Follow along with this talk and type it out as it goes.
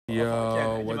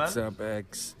Yo, what's up,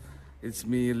 X? It's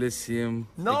me, Lysium,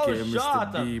 aka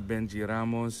Mr. B, Benji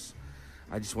Ramos.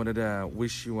 I just wanted to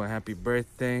wish you a happy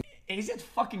birthday. Is it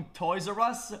fucking Toys R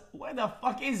Us? Where the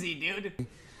fuck is he, dude?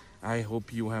 I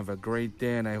hope you have a great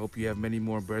day, and I hope you have many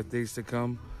more birthdays to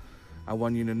come. I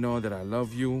want you to know that I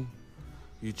love you.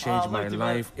 You changed my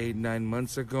life 8-9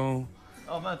 months ago.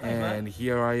 Oh, man, thanks, and man.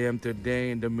 Here I am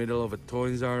today in the middle of a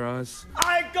Toys R Us.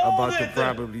 I about to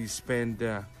probably spend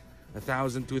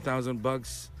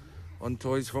 $1,000-2,000 on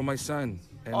toys for my son.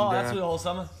 And, that's really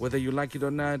wholesome. Whether you like it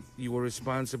or not, you were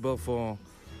responsible for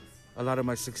a lot of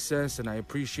my success, and I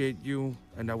appreciate you,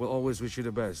 and I will always wish you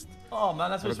the best. Oh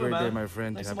man, that's Have a great day, my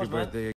friend. Thanks Happy so much, birthday. Man.